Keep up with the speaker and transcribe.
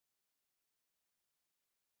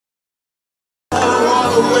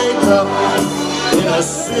a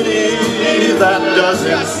city that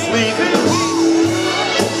doesn't sleep,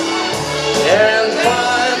 and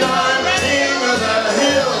climb on king of the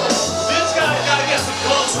hill. This guy's gotta get some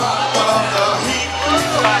clothes on the heat.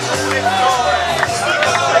 It's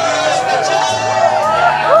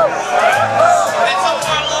a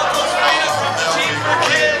our local freedom from the Chief for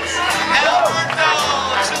Kids. Albert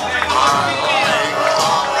Knoll, children on the field.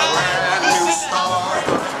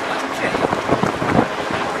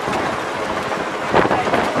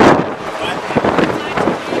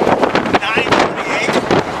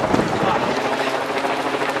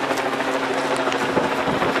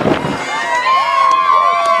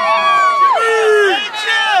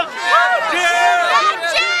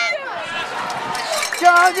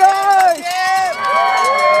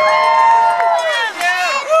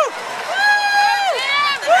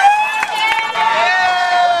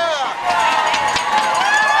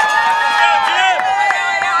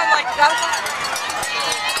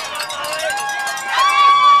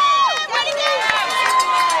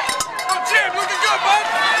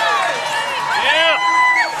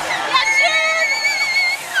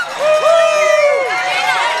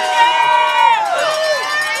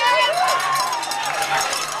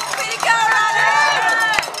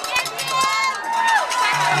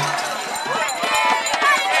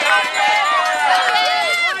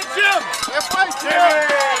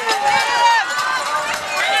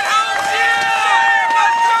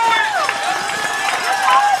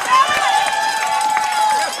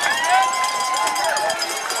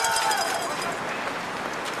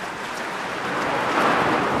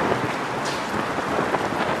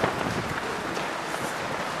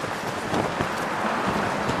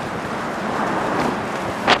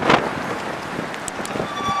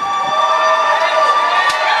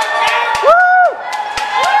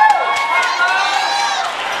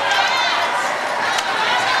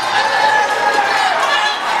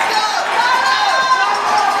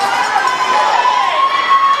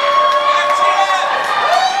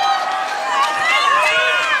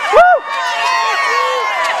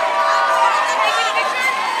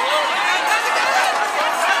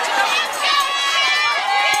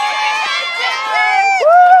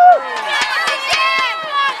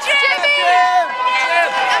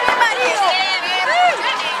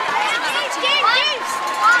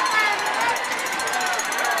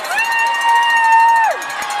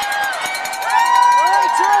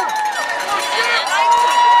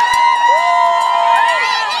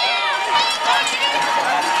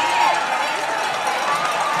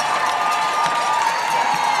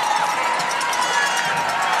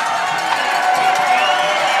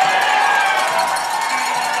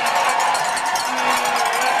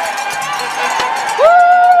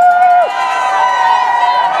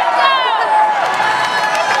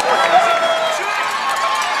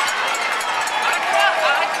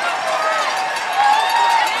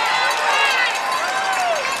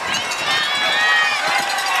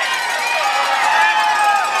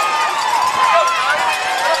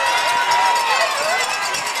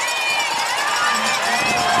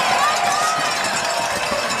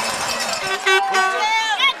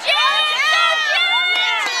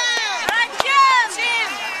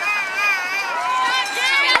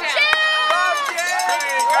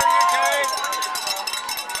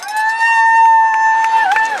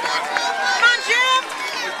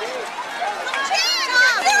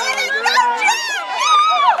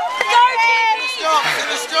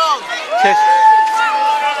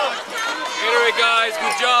 Anyway, guys,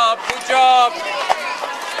 good job, good job.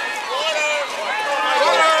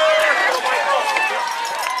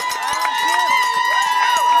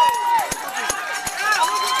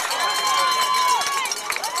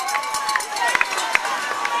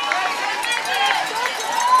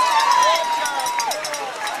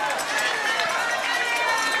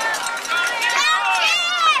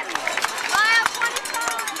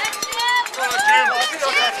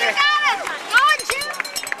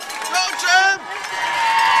 Go, Jim!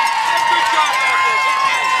 Good job,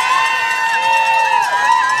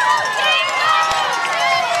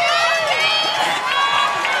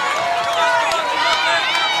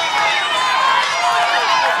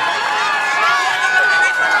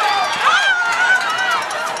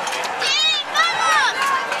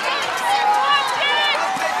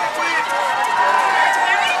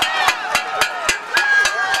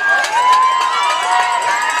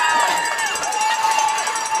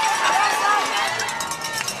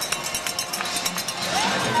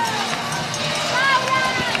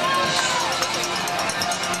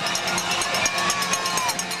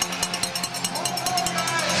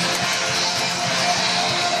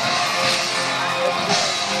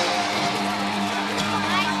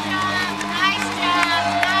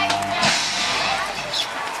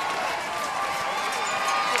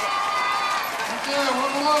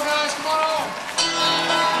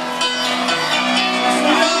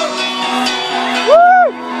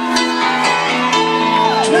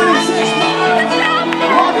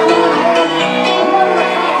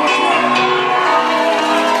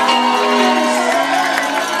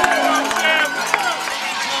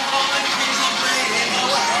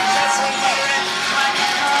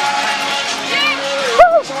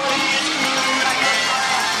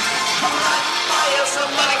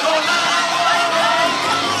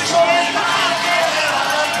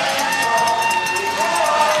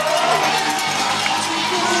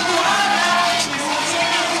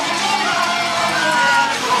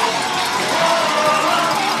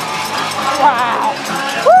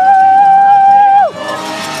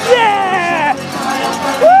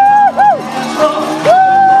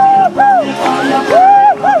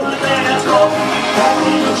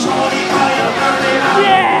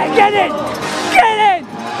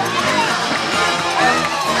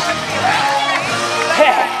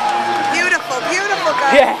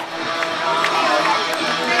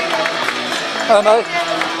 Hello, mate.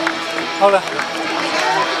 Hold on.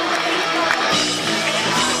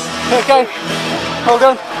 Okay. Hold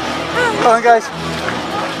on. Hold on, guys.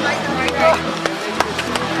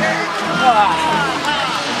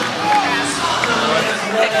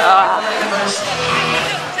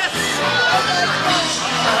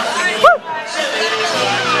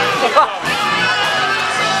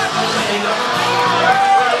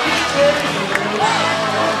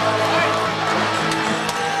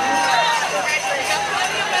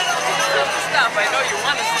 I know you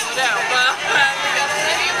want to slow down, but we got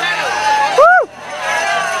plenty of medals. Woo!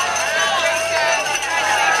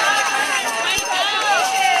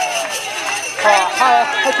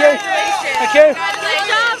 Thank you. Thank you. Great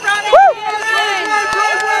job, Robbie. Woo!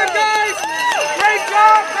 Great work, guys! Great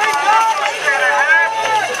job! Great job!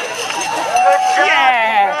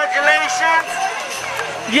 Yeah. Congratulations!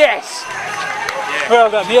 Yes. Well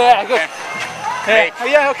done. Yeah, good. Great. Yeah. Oh,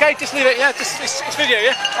 yeah, okay, just leave it. Yeah, just it's video,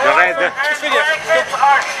 yeah? You're right there. It's video.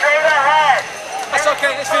 Are straight ahead. That's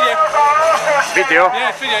okay, it's video. Video? Yeah,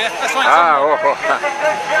 it's video, yeah. That's fine. Ah, oh. Good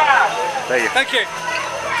job! Thank you. Thank you.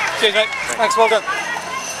 Cheers, mate. Thanks, well done.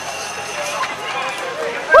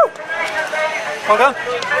 Woo! Well done.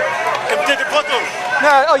 Can we take a photo?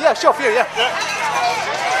 No, oh yeah, sure, for you, yeah.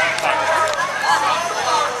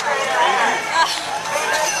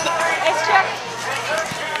 It's check.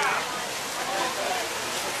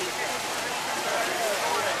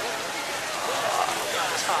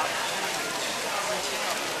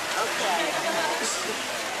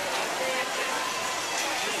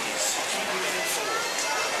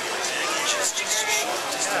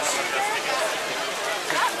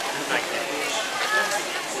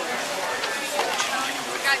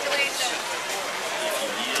 Congratulations.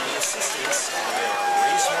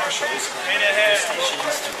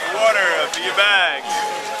 Water for your bags.